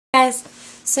guys,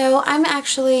 so I'm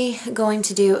actually going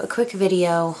to do a quick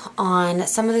video on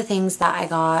some of the things that I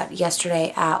got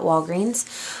yesterday at Walgreens.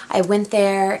 I went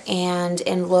there and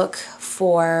looked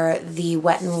for the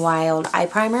Wet n Wild eye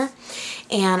primer,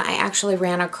 and I actually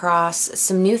ran across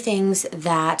some new things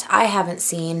that I haven't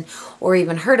seen or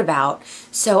even heard about.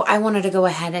 So I wanted to go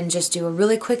ahead and just do a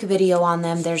really quick video on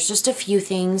them. There's just a few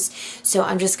things, so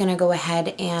I'm just going to go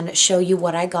ahead and show you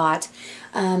what I got.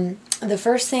 The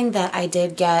first thing that I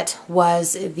did get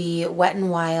was the Wet n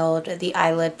Wild, the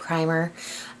eyelid primer.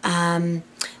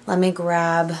 Let me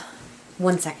grab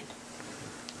 1 second.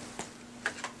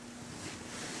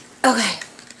 Okay,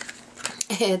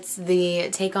 it's the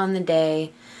Take on the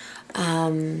Day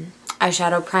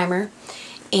eyeshadow primer,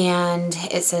 and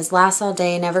it says lasts all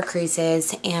day, never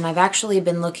creases, and I've actually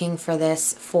been looking for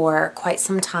this for quite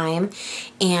some time,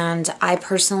 and I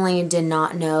personally did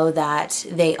not know that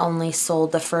they only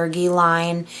sold the Fergie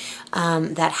line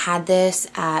that had this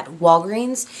at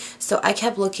Walgreens. So I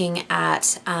kept looking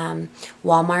at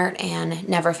Walmart and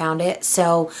never found it.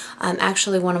 So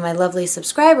actually one of my lovely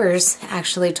subscribers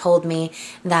actually told me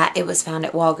that it was found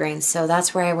at Walgreens. So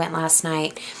that's where I went last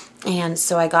night. And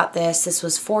so I got this. This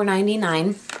was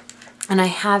 $4.99, and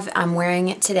I'm wearing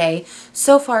it today.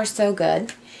 So far, so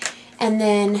good. And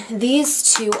then these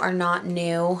two are not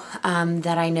new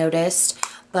that I noticed,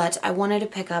 but I wanted to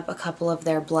pick up a couple of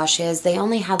their blushes. They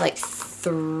only had like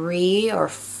 3 or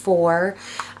 4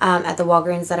 at the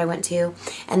Walgreens that I went to.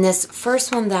 And this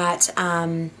first one that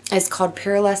is called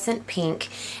Pearlescent Pink,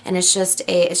 and it's just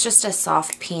a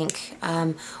soft pink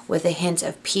with a hint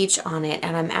of peach on it.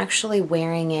 And I'm actually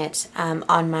wearing it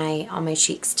on my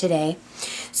cheeks today.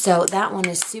 So that one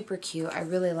is super cute. I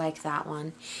really like that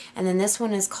one. And then this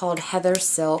one is called Heather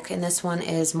Silk, and this one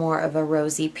is more of a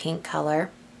rosy pink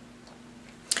color.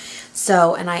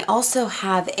 So, and I also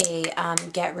have a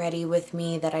Get Ready With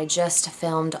Me that I just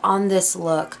filmed on this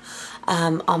look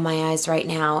on my eyes right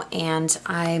now, and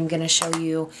I'm going to show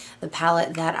you the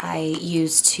palette that I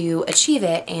used to achieve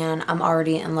it, and I'm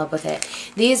already in love with it.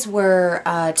 These were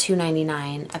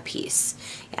 $2.99 a piece.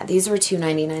 Yeah, these were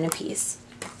 $2.99 a piece.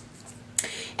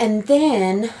 And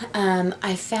then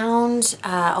I found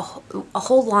a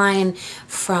whole line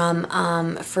from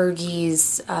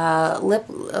Fergie's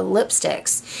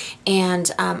lipsticks,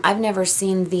 and I've never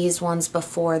seen these ones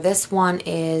before. This one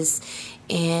is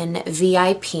in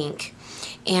VI Pink,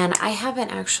 and I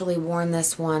haven't actually worn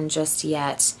this one just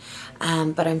yet,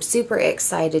 but I'm super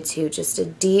excited to. Just a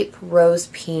deep rose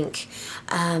pink,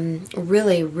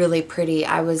 really, really pretty.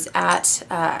 I was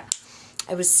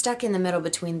stuck in the middle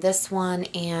between this one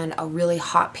and a really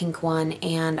hot pink one,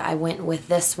 and I went with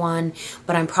this one,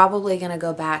 but I'm probably going to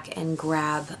go back and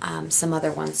grab some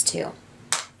other ones too.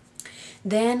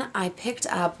 Then I picked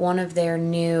up one of their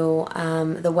new,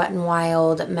 the Wet n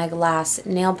Wild Megalast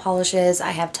nail polishes.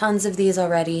 I have tons of these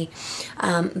already,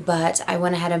 but I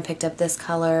went ahead and picked up this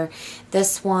color.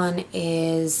 This one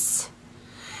is...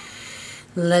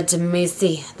 let me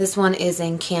see. This one is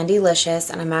in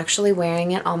Candy-Licious, and I'm actually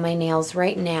wearing it on my nails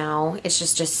right now. It's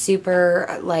just a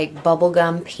super like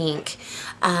bubblegum pink.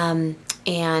 And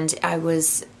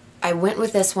I went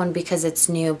with this one because it's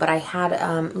new, but I had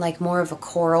like more of a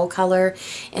coral color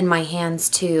in my hands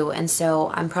too, and so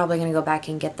I'm probably going to go back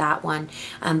and get that one.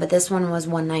 But this one was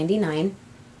 $1.99.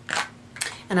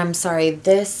 And I'm sorry,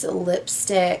 this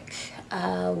lipstick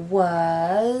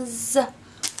was...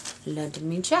 let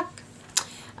me check.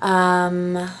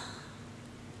 The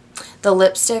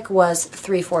lipstick was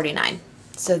 $3.49.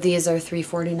 So these are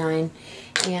 $3.49,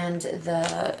 and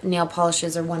the nail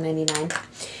polishes are $1.99.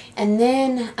 And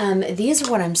then these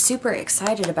are what I'm super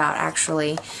excited about,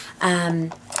 actually.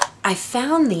 I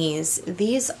found these.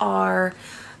 These are...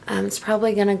 it's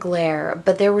probably going to glare,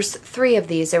 but there was 3 of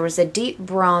these. There was a deep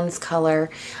bronze color,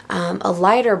 a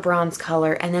lighter bronze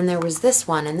color, and then there was this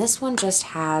one. And this one just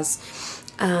has...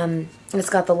 it's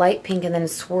got the light pink and then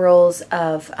swirls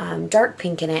of dark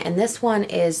pink in it. And this one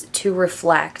is To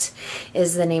Reflect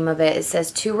is the name of it. It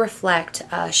says To Reflect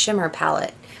Shimmer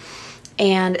Palette.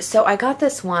 And so I got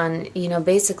this one, you know,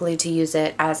 basically to use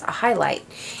it as a highlight.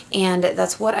 And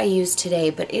that's what I used today.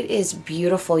 But it is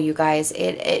beautiful, you guys.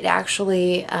 It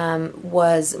actually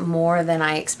was more than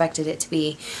I expected it to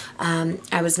be.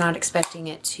 I was not expecting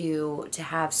it to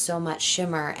have so much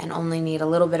shimmer and only need a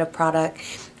little bit of product.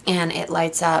 And it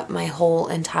lights up my whole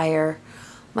entire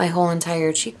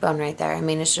cheekbone right there. I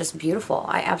mean, it's just beautiful.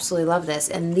 I absolutely love this.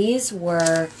 And these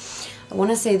were, I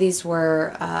want to say these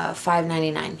were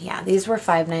 $5.99. Yeah, these were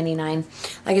 $5.99.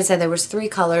 Like I said, there was 3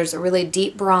 colors: a really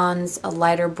deep bronze, a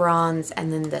lighter bronze,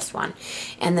 and then this one.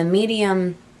 And the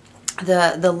medium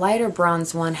The lighter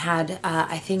bronze one had,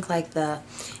 I think like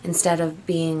instead of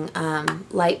being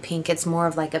light pink, it's more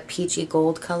of like a peachy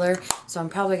gold color. So I'm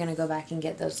probably going to go back and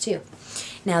get those too.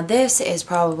 Now this is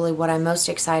probably what I'm most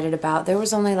excited about. There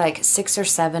was only like 6 or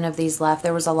 7 of these left.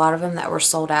 There was a lot of them that were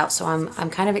sold out. So I'm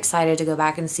kind of excited to go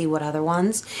back and see what other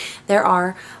ones there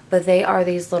are. But they are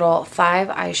these little 5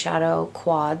 eyeshadow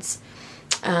quads.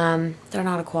 They're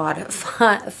not a quad.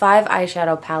 5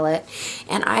 eyeshadow palette.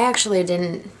 And I actually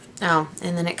didn't... Oh,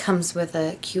 and then it comes with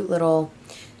a cute little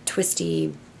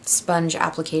twisty sponge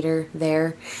applicator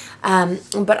there.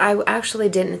 But I actually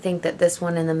didn't think that this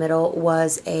one in the middle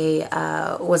was an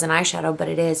eyeshadow, but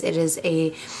it is.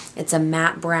 It's a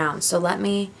matte brown. So let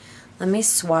me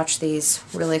swatch these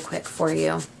really quick for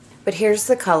you. But here's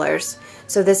the colors.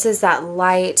 So this is that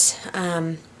light.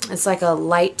 It's like a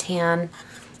light tan,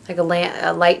 like a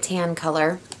light tan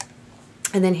color.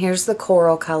 And then here's the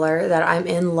coral color that I'm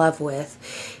in love with.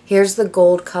 Here's the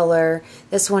gold color.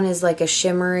 This one is like a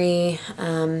shimmery,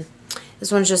 this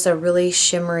one's just a really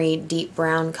shimmery deep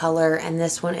brown color, and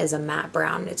this one is a matte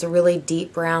brown. It's a really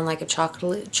deep brown, like a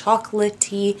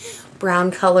chocolatey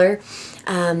brown color.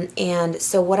 And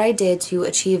so what I did to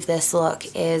achieve this look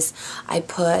is I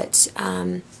put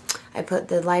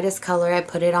the lightest color, I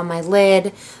put it on my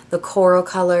lid. The coral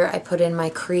color, I put in my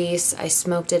crease. I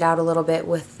smoked it out a little bit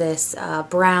with this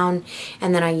brown,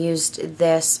 and then I used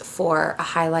this for a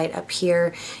highlight up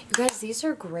here. You guys, these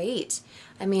are great.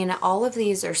 I mean, all of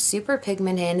these are super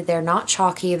pigmented. They're not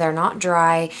chalky. They're not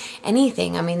dry.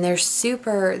 Anything. I mean, they're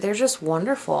just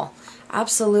wonderful.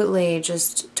 Absolutely,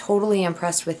 just totally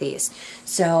impressed with these.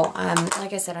 So,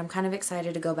 like I said, I'm kind of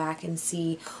excited to go back and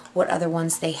see what other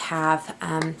ones they have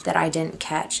that I didn't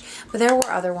catch. But there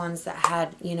were other ones that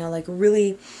had, you know, like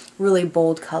really, really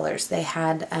bold colors. They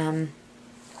had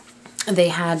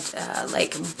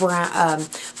like brown,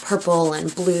 purple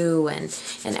and blue and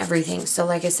everything. So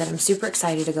like I said, I'm super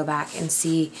excited to go back and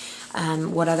see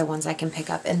what other ones I can pick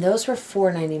up. And those were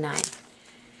 $4.99.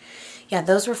 Yeah,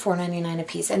 those were $4.99 a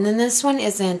piece. And then this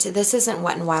isn't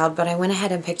Wet n Wild, but I went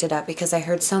ahead and picked it up because I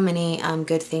heard so many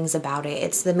good things about it.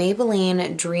 It's the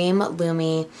Maybelline Dream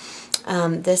Lumi.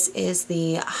 This is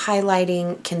the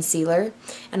highlighting concealer,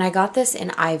 and I got this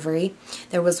in ivory.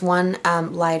 There was one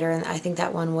lighter, and I think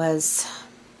that one was...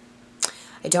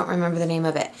 I don't remember the name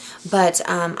of it, but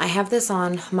I have this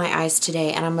on my eyes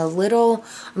today, and I'm a little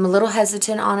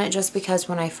hesitant on it just because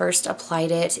when I first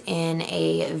applied it in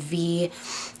a V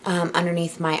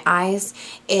underneath my eyes,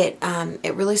 it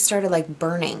really started like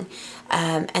burning,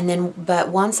 and then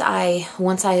once I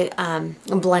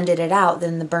blended it out,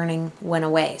 then the burning went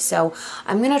away. So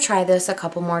I'm gonna try this a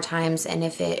couple more times, and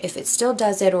if it still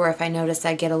does it, or if I notice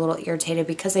I get a little irritated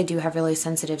because I do have really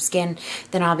sensitive skin,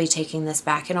 then I'll be taking this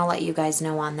back, and I'll let you guys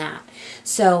know on that.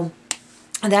 So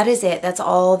that is it. That's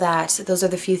all those are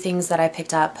the few things that I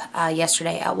picked up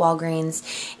yesterday at Walgreens.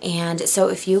 And so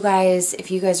if you guys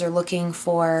are looking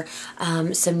for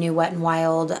some new Wet n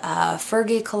Wild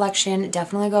Fergie collection,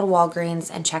 definitely go to Walgreens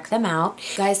and check them out.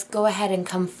 Guys, go ahead and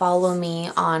come follow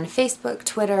me on Facebook,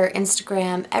 Twitter,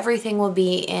 Instagram. Everything will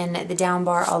be in the down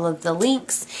bar, all of the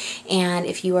links. And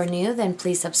if you are new, then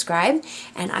please subscribe,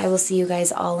 and I will see you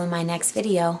guys all in my next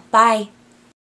video. Bye!